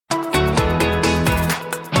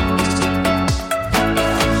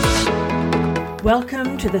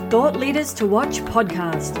Welcome to the Thought Leaders to Watch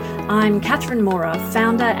podcast. I'm Catherine Mora,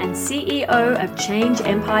 founder and CEO of Change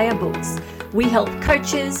Empire Books. We help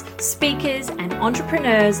coaches, speakers, and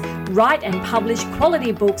entrepreneurs write and publish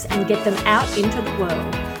quality books and get them out into the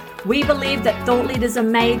world. We believe that thought leaders are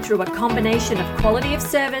made through a combination of quality of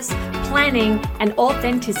service, planning, and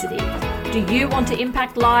authenticity. Do you want to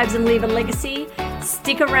impact lives and leave a legacy?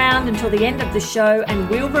 Stick around until the end of the show and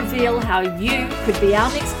we'll reveal how you could be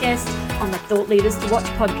our next guest on the Thought Leaders to Watch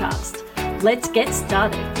podcast. Let's get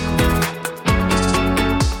started.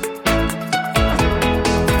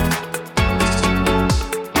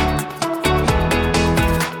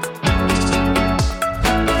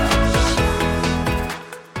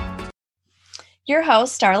 Your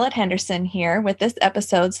host, Starlette Henderson, here with this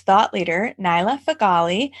episode's thought leader, Nyla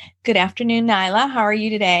Fagali. Good afternoon, Nyla. How are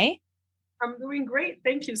you today? I'm doing great.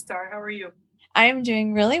 Thank you, Star. How are you? I am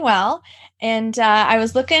doing really well. And I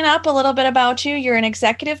was looking up a little bit about you. You're an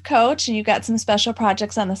executive coach and you've got some special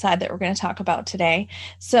projects on the side that we're going to talk about today.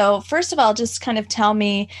 So first of all, just kind of tell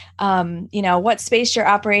me, what space you're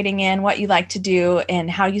operating in, what you like to do, and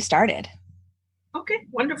how you started. Okay,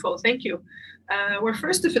 wonderful. Thank you.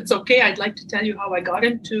 First, if it's okay, I'd like to tell you how I got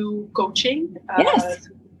into coaching. Yes.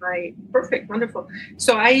 Perfect. Wonderful.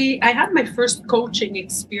 So I had my first coaching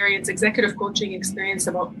experience, executive coaching experience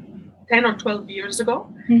about 10 or 12 years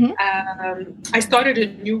ago. Mm-hmm. I started a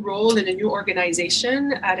new role in a new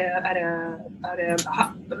organization at a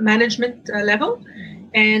management level.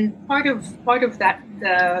 And part of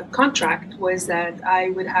that contract was that I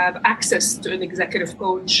would have access to an executive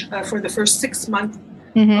coach for the first 6 months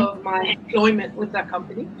of my employment with that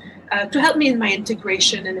company to help me in my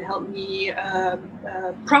integration and help me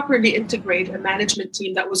properly integrate a management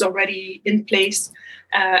team that was already in place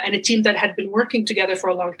and a team that had been working together for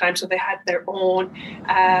a long time. So they had their own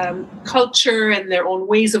culture and their own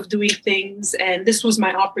ways of doing things. And this was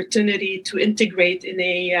my opportunity to integrate in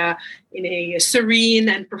a serene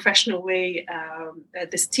and professional way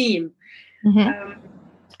this team. Mm-hmm.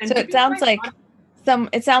 So it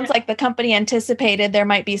sounds like the company anticipated there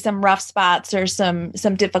might be some rough spots or some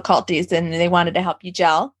difficulties, and they wanted to help you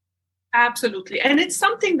gel. Absolutely. And it's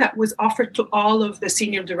something that was offered to all of the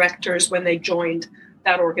senior directors when they joined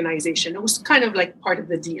that organization. It was kind of like part of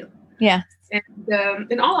the deal. Yeah.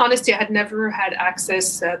 And in all honesty, I had never had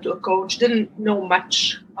access to a coach, didn't know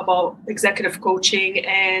much about executive coaching.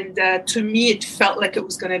 And to me, it felt like it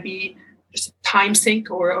was going to be just a time sink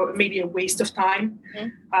or maybe a waste of time.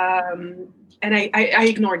 Mm-hmm. And I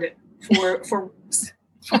ignored it for weeks,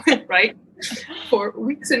 right? For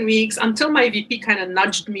weeks and weeks until my VP kind of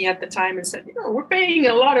nudged me at the time and said, we're paying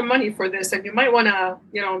a lot of money for this and you might want to,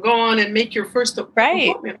 go on and make your first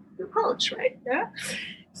appointment with your coach, right? Yeah.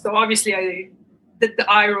 So obviously I did the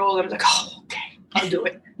eye roll. I was like, okay, I'll do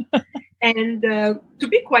it. And to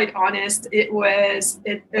be quite honest, it was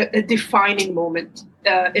a defining moment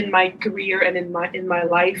in my career and in my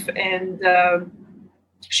life. And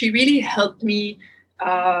she really helped me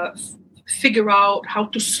figure out how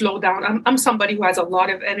to slow down. I'm somebody who has a lot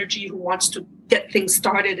of energy, who wants to get things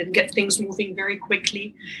started and get things moving very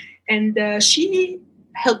quickly. And she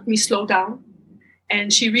helped me slow down.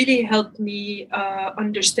 And she really helped me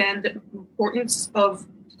understand the importance of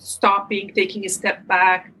stopping, taking a step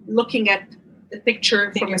back, looking at the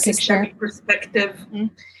picture from a systemic perspective,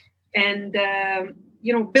 and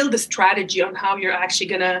build a strategy on how you're actually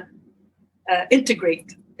going to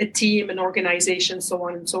integrate a team, an organization, so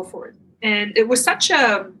on and so forth. And it was such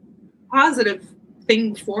a positive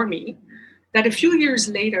thing for me that a few years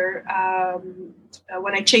later,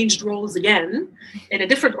 when I changed roles again in a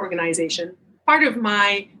different organization, part of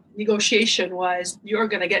my negotiation was, you're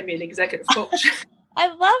going to get me an executive coach. I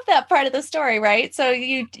love that part of the story, right? So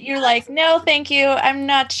you're like, no, thank you. I'm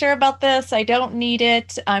not sure about this. I don't need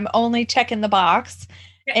it. I'm only checking the box.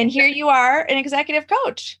 Yeah. And here you are, an executive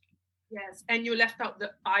coach. Yes, and you left out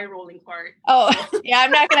the eye rolling part. Oh, yeah,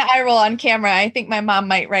 I'm not going to eye roll on camera. I think my mom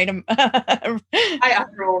might write them. I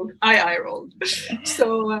eye rolled.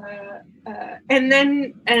 So, and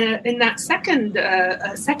then in that second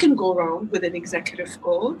go round with an executive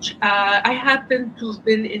coach, I happened to have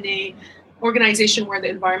been in a organization where the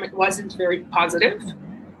environment wasn't very positive,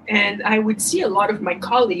 and I would see a lot of my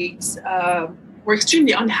colleagues were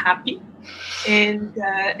extremely unhappy, and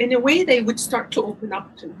in a way they would start to open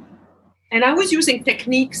up to me. And I was using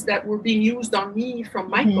techniques that were being used on me from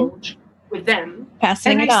my coach with them.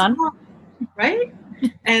 Passing it on. Right?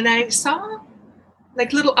 And I saw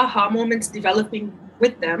like little aha moments developing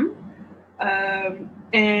with them.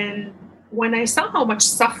 And when I saw how much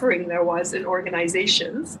suffering there was in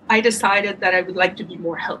organizations, I decided that I would like to be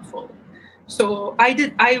more helpful. So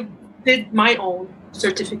I did my own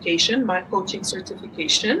certification, my coaching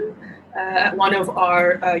certification at one of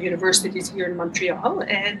our universities here in Montreal.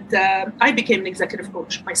 And I became an executive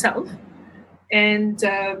coach myself. And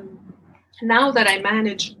now that I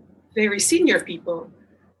manage very senior people,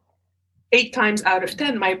 8 times out of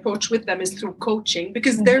 10, my approach with them is through coaching,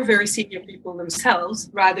 because they're very senior people themselves,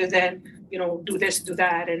 rather than, do this, do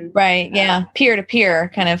that. And right. Yeah. Peer-to-peer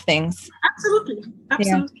kind of things. Absolutely.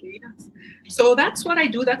 Yes. So that's what I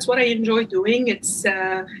do. That's what I enjoy doing. It's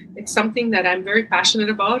something that I'm very passionate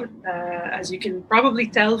about, as you can probably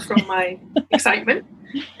tell from my excitement.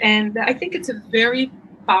 And I think it's a very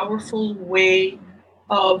powerful way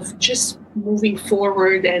of just moving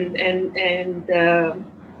forward and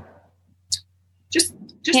just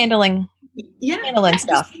handling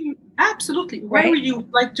stuff. Absolutely. Wherever you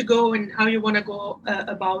like to go and how you want to go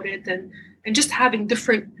about it, and just having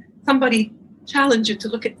somebody challenge you to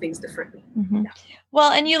look at things differently. Mm-hmm. Yeah.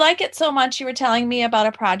 Well, and you like it so much. You were telling me about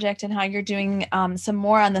a project and how you're doing some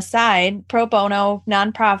more on the side, pro bono,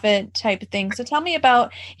 nonprofit type of thing. So tell me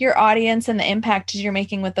about your audience and the impact you're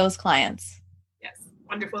making with those clients. Yes.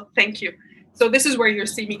 Wonderful. Thank you. So this is where you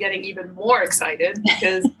see me getting even more excited,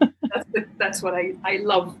 because that's what I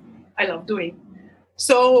love doing.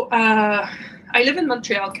 So I live in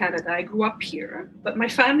Montreal, Canada. I grew up here, but my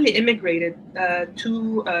family immigrated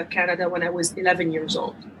to Canada when I was 11 years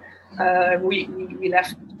old. We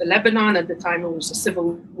left Lebanon at the time. It was a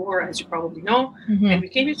civil war, as you probably know. Mm-hmm. And we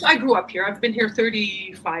came here. So I grew up here. I've been here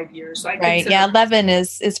 35 years. So right. Yeah. 11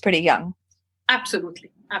 is pretty young. Absolutely.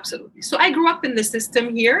 So I grew up in the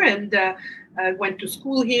system here, and I went to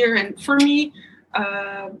school here. And for me,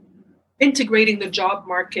 integrating the job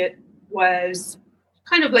market was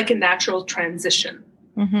kind of like a natural transition.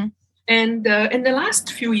 Mm-hmm. And in the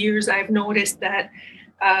last few years, I've noticed that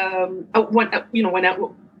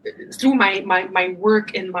through my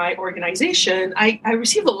work in my organization, I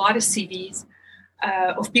receive a lot of CVs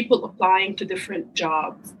of people applying to different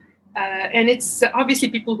jobs, and it's obviously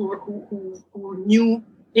people who are new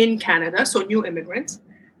in Canada, so new immigrants.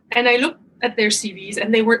 And I looked at their CVs,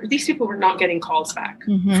 and these people were not getting calls back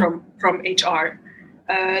from HR.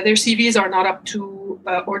 Their CVs are not up to,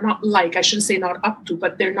 I shouldn't say not up to,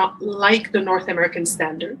 but they're not like the North American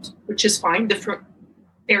standards, which is fine. Different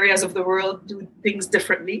areas of the world do things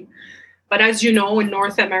differently. But as you know, in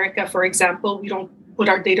North America, for example, we don't put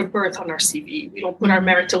our date of birth on our CV. We don't put our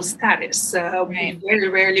marital status. We very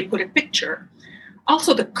rarely put a picture.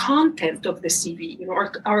 Also, the content of the CV,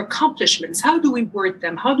 our accomplishments, how do we word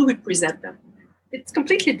them? How do we present them? It's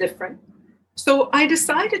completely different. So I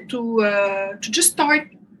decided to just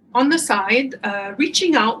start on the side,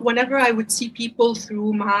 reaching out whenever I would see people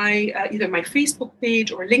through my either my Facebook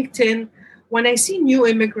page or LinkedIn. When I see new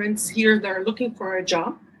immigrants here that are looking for a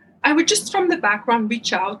job, I would just from the background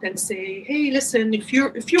reach out and say, hey, listen, if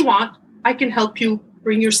you want, I can help you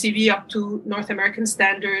bring your CV up to North American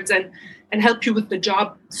standards and help you with the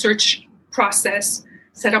job search process,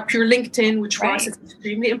 set up your LinkedIn, which for us is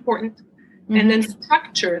extremely important, and then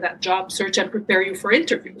structure that job search and prepare you for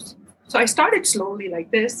interviews. So I started slowly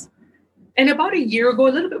like this. And about a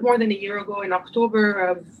little bit more than a year ago, in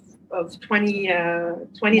October of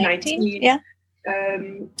 2019,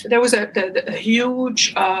 there was a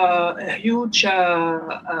huge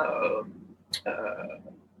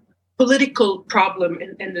political problem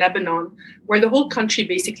in Lebanon, where the whole country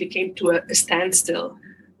basically came to a standstill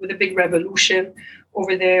with a big revolution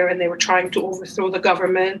over there, and they were trying to overthrow the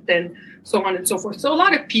government and so on and so forth. So a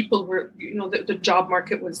lot of people were, the job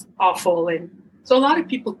market was awful. And so a lot of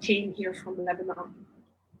people came here from Lebanon.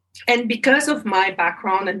 And because of my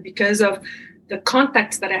background and because of the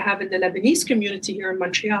contacts that I have in the Lebanese community here in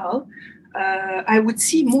Montreal, I would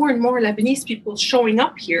see more and more Lebanese people showing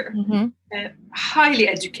up here, highly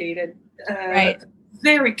educated,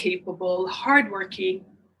 very capable, hardworking,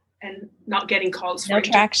 and not getting calls for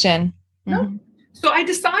traction. No. So I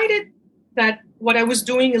decided that what I was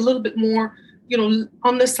doing a little bit more,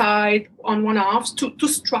 on the side, on one-offs, to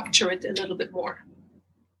structure it a little bit more.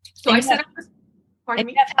 So I set up. And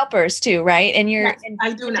you have helpers too, right? And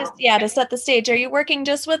I do now. To set the stage. Are you working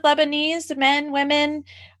just with Lebanese men, women,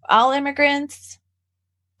 all immigrants?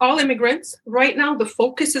 All immigrants. Right now, the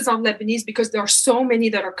focus is on Lebanese because there are so many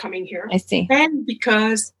that are coming here. I see. And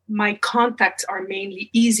because my contacts are mainly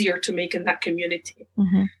easier to make in that community.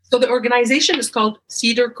 Mm-hmm. So the organization is called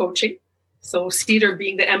Cedar Coaching. So Cedar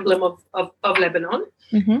being the emblem of Lebanon.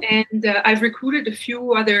 Mm-hmm. And I've recruited a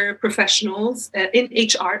few other professionals in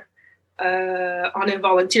HR on a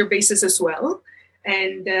volunteer basis as well.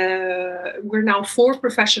 And we're now 4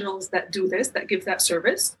 professionals that do this, that give that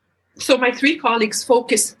service. So my 3 colleagues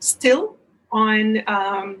focus still on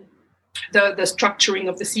the structuring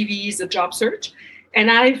of the CVs, the job search. And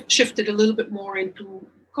I've shifted a little bit more into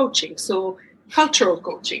coaching, so cultural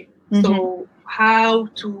coaching. Mm-hmm. So how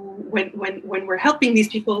to, when we're helping these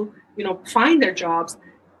people, find their jobs,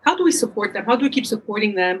 how do we support them? How do we keep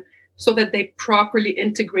supporting them so that they properly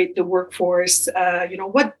integrate the workforce?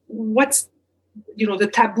 What's the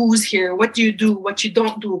taboos here? What do you do? What you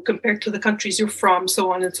don't do compared to the countries you're from?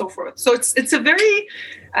 So on and so forth. So it's a very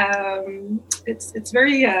it's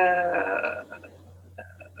very.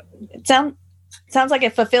 It sounds like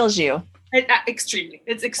it fulfills you. Extremely.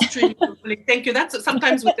 It's extremely fulfilling. Thank you. That's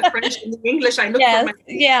sometimes with the French and the English, I look for my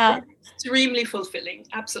extremely fulfilling.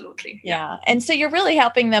 Absolutely. Yeah. And so you're really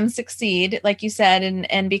helping them succeed, like you said,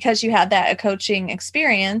 and because you had that coaching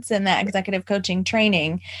experience and that executive coaching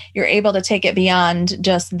training, you're able to take it beyond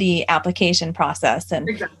just the application process and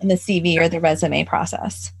the CV or the resume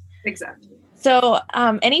process. Exactly. So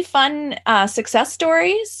any fun success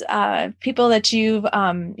stories, people that you've,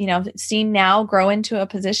 seen now grow into a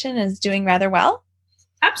position as doing rather well?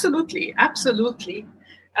 Absolutely. Absolutely.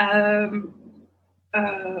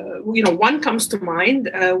 One comes to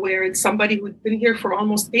mind where it's somebody who's been here for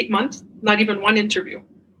almost 8 months, not even one interview,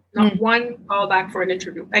 not one call back for an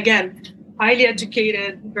interview. Again, highly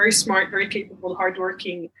educated, very smart, very capable,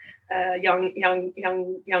 hardworking, young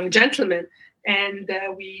gentleman. And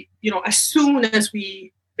we, as soon as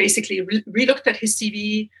we basically re-looked at his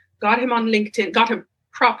CV, got him on LinkedIn, got him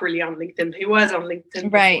properly on LinkedIn. He was on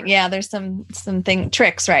LinkedIn. Right. Before. Yeah. There's some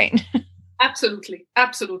tricks, right? Absolutely.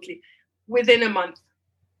 Absolutely. Within a month,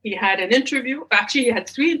 he had an interview. Actually, he had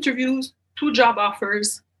 3 interviews, 2 job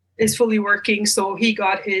offers, is fully working. So he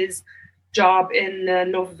got his job in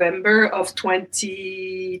November of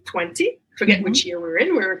 2020. Forget which year we're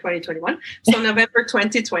in. We're in 2021. So November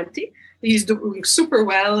 2020. He's doing super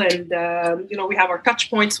well. And, we have our touch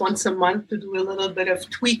points once a month to do a little bit of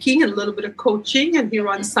tweaking and a little bit of coaching. And he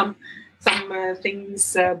runs some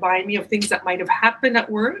things by me of things that might have happened at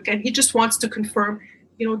work. And he just wants to confirm,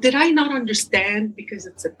 did I not understand because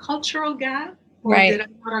it's a cultural gap? Or did I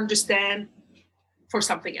not understand for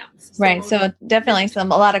something else? Right. So definitely a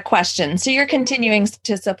lot of questions. So you're continuing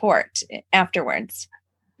to support afterwards.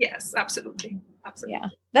 Yes, absolutely. Absolutely. Yeah.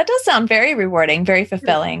 That does sound very rewarding, very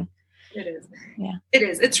fulfilling. It is. Yeah. It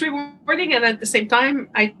is. It's rewarding. And at the same time,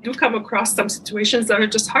 I do come across some situations that are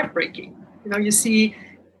just heartbreaking. You see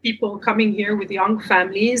people coming here with young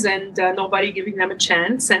families and nobody giving them a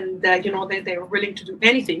chance. And, they're willing to do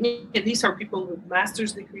anything. And these are people with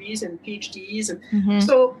master's degrees and PhDs. And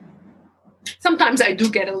so sometimes I do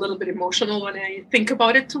get a little bit emotional when I think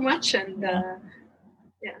about it too much. And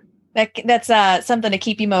That's something to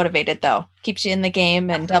keep you motivated, though. Keeps you in the game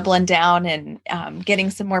and doubling down and getting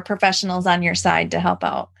some more professionals on your side to help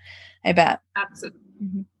out, I bet. Absolutely.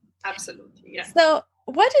 Mm-hmm. Absolutely. Yeah. So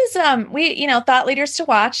what is, Thought Leaders to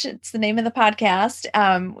Watch? It's the name of the podcast.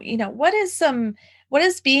 What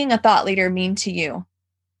does being a thought leader mean to you?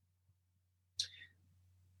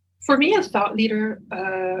 For me, a thought leader,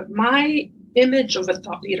 my image of a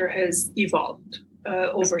thought leader has evolved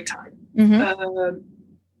over time. Mm-hmm.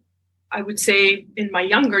 I would say in my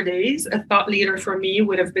younger days, a thought leader for me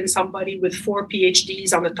would have been somebody with 4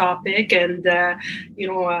 PhDs on the topic and, a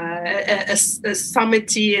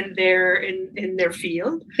sommity in their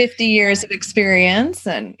field. 50 years of experience.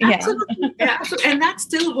 And absolutely. Yeah. And that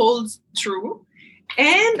still holds true.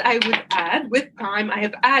 And I would add, with time, I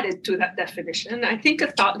have added to that definition. I think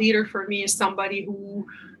a thought leader for me is somebody who,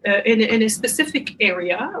 in a specific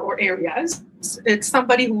area or areas, it's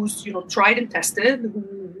somebody who's, tried and tested,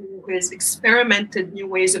 who has experimented new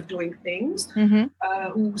ways of doing things,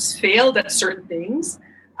 who's failed at certain things.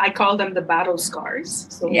 I call them the battle scars.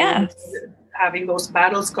 So having those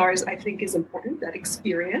battle scars, I think, is important, that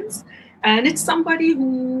experience. And it's somebody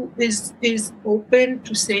who is open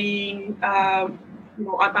to saying, I'm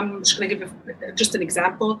just going to give just an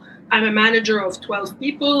example. I'm a manager of 12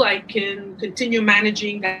 people. I can continue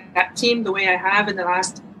managing that team the way I have in the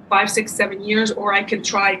last 5, 6, 7 years, or I can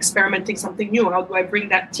try experimenting something new. How do I bring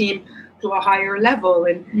that team to a higher level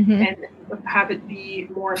and have it be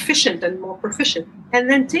more efficient and more proficient? And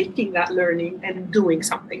then taking that learning and doing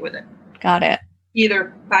something with it. Got it.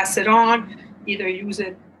 Either pass it on, either use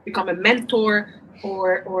it, become a mentor,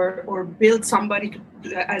 or build somebody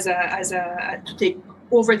to take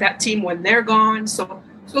over that team when they're gone. So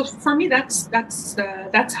for me, that's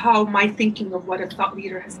how my thinking of what a thought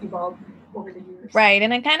leader has evolved over the years. Right.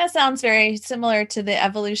 And it kind of sounds very similar to the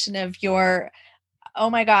evolution of your, oh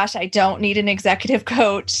my gosh, I don't need an executive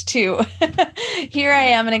coach to here I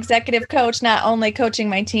am, an executive coach, not only coaching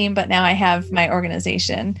my team, but now I have my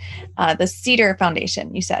organization, the Cedar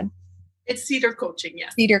Foundation, you said. It's Cedar Coaching,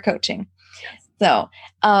 yes. Cedar Coaching. Yes. So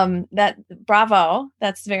bravo.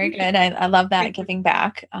 That's very good. I love that, giving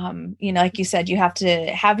back. Like you said, you have to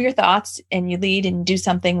have your thoughts and you lead and do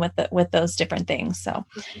something with those different things. So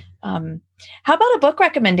how about a book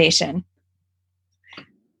recommendation?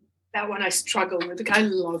 That one I struggle with. I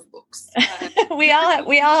love books. We all have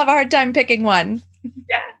a hard time picking one.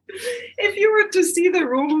 Yeah. If you were to see the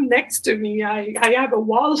room next to me, I have a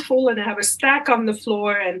wall full and I have a stack on the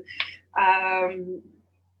floor. And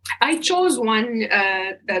I chose one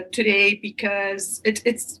today because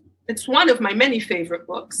it's one of my many favorite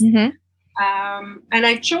books. And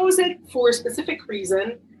I chose it for a specific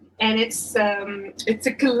reason. And it's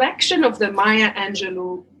a collection of the Maya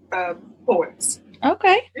Angelou poems.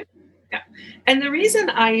 Okay. Yeah. And the reason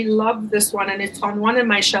I love this one, and it's on one of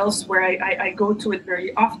my shelves where I go to it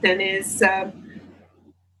very often, is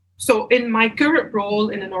so in my current role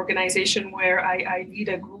in an organization where I lead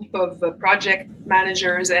a group of project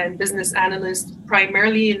managers and business analysts,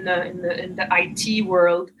 primarily in the IT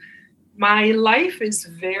world, my life is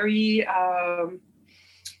very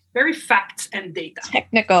facts and data.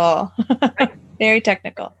 Technical. Right? Very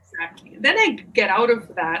technical. Exactly. Then I get out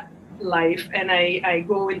of that life and I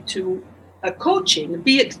go into a coaching,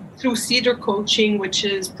 be it through Cedar Coaching, which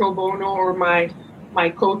is pro bono, or my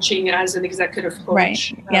coaching as an executive coach,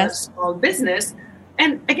 right. Yes. Small business.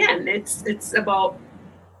 And again, it's about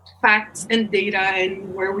facts and data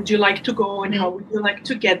and where would you like to go and how would you like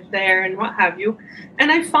to get there and what have you.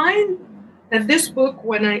 And I find that this book,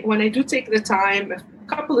 when I do take the time, a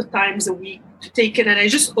couple of times a week to take it, and I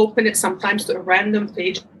just open it sometimes to a random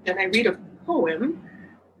page and I read a poem,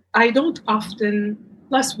 I don't often,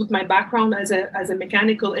 plus with my background as a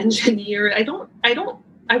mechanical engineer,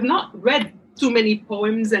 I've not read too many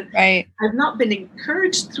poems, and right. I've not been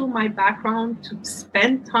encouraged through my background to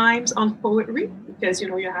spend times on poetry because,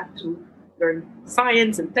 you have to learn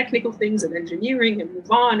science and technical things and engineering and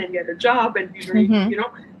move on and get a job and be very,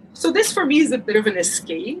 So this for me is a bit of an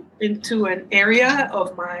escape into an area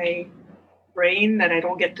of my brain that I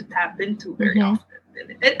don't get to tap into very often.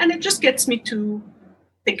 And it just gets me to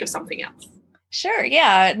think of something else. Sure.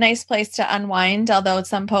 Yeah. Nice place to unwind, although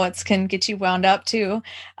some poets can get you wound up too.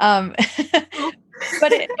 But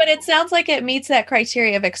it sounds like it meets that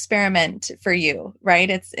criteria of experiment for you, right?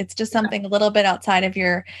 It's just something a little bit outside of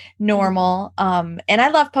your normal. And I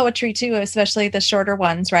love poetry too, especially the shorter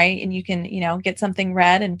ones, right? And you can, get something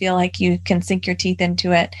read and feel like you can sink your teeth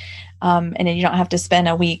into it. And then you don't have to spend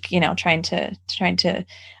a week, trying to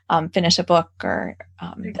finish a book or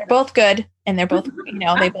they're both good and they're both,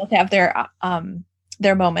 they both have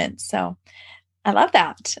their moments. So I love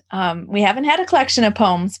that. We haven't had a collection of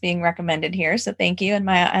poems being recommended here. So thank you. And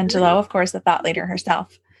Maya Angelou, of course, the thought leader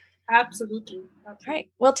herself. Absolutely. All right.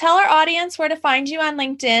 Well, tell our audience where to find you on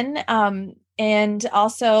LinkedIn and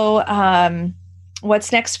also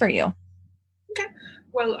what's next for you. Okay.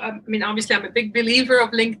 Well, obviously I'm a big believer of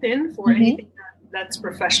LinkedIn for anything that's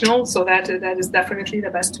professional. So that is definitely the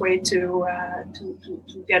best way to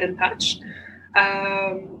get in touch.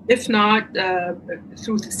 If not,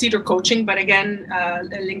 through Cedar Coaching, but again,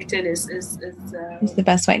 LinkedIn is the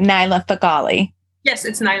best way. Naila Figali. Yes,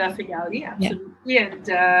 it's Naila Figali, absolutely.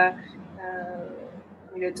 Yeah.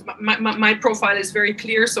 And my profile is very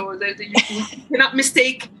clear, so that you cannot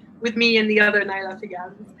mistake with me and the other Naila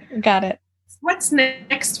Figali. Got it. What's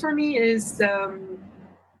next for me is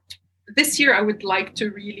this year I would like to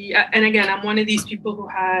really, and again, I'm one of these people who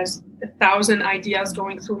has 1,000 ideas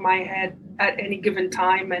going through my head at any given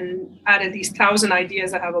time. And out of these 1,000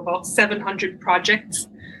 ideas, I have about 700 projects.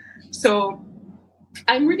 So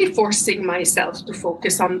I'm really forcing myself to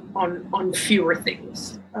focus on fewer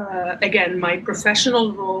things. Again, my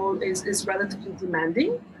professional role is relatively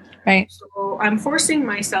demanding. Right. So I'm forcing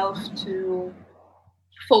myself to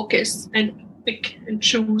focus and pick and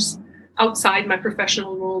choose outside my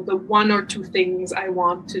professional role, the one or two things I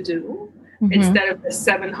want to do instead of the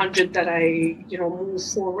 700 that I, move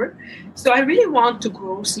forward. So I really want to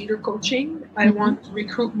grow Cedar Coaching. I want to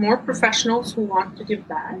recruit more professionals who want to give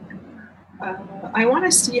back. I want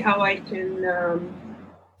to see how I can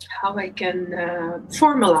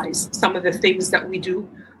formalize some of the things that we do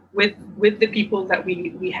with the people that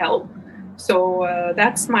we help. So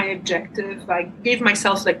that's my objective. I gave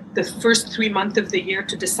myself the first 3 months of the year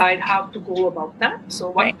to decide how to go about that. So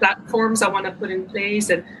what platforms I want to put in place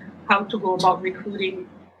and how to go about recruiting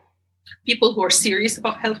people who are serious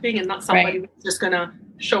about helping and not somebody who's just going to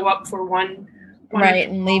show up for one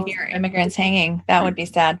and leave your immigrants hanging. That would be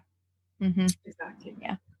sad. Mm-hmm. Exactly.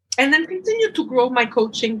 Yeah. And then continue to grow my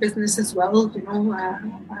coaching business as well.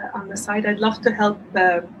 On the side, I'd love to help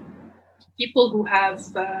people who have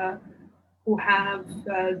who have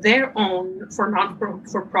their own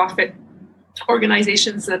for-profit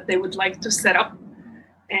organizations that they would like to set up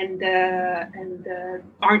and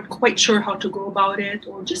aren't quite sure how to go about it,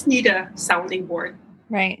 or just need a sounding board.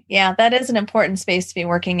 Right. Yeah, that is an important space to be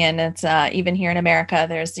working in. It's even here in America,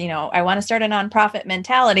 there's, I want to start a nonprofit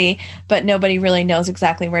mentality, but nobody really knows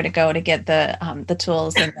exactly where to go to get the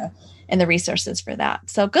tools and the resources for that.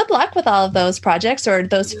 So good luck with all of those projects, or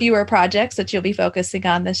those fewer projects that you'll be focusing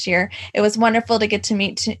on this year. It was wonderful to get to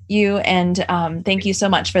meet you, and thank you so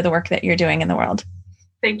much for the work that you're doing in the world.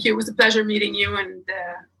 Thank you. It was a pleasure meeting you, and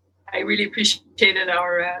I really appreciated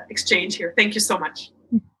our exchange here. Thank you so much.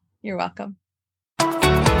 You're welcome.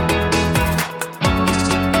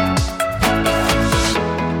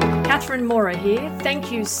 Catherine Mora here.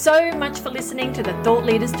 Thank you so much for listening to the Thought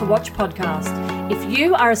Leaders to Watch podcast. If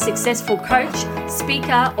you are a successful coach,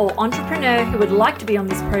 speaker, or entrepreneur who would like to be on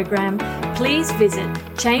this program, please visit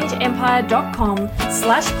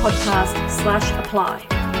changeempire.com/podcast/apply.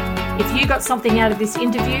 If you got something out of this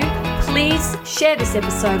interview, please share this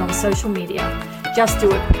episode on social media. Just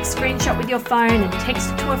do a quick screenshot with your phone and text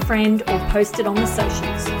it to a friend, or post it on the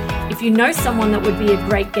socials. If you know someone that would be a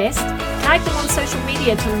great guest, tag them on social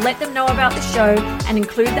media to let them know about the show and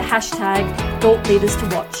include the hashtag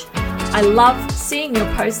 #ThoughtLeadersToWatch. I love seeing your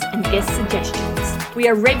posts and guest suggestions. We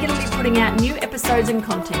are regularly putting out new episodes and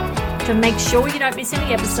content. To make sure you don't miss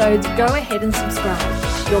any episodes, go ahead and subscribe.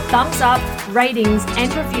 Your thumbs up, ratings,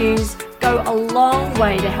 and reviews go a long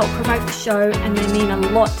way to help promote the show, and they mean a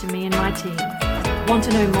lot to me and my team. Want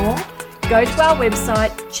to know more? Go to our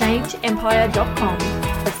website, changeempire.com,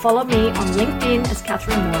 or follow me on LinkedIn as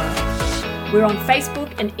Catherine Mora. We're on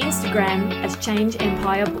Facebook and Instagram as Change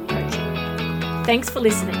Empire Book Coaching. Thanks for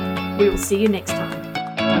listening. We will see you next time.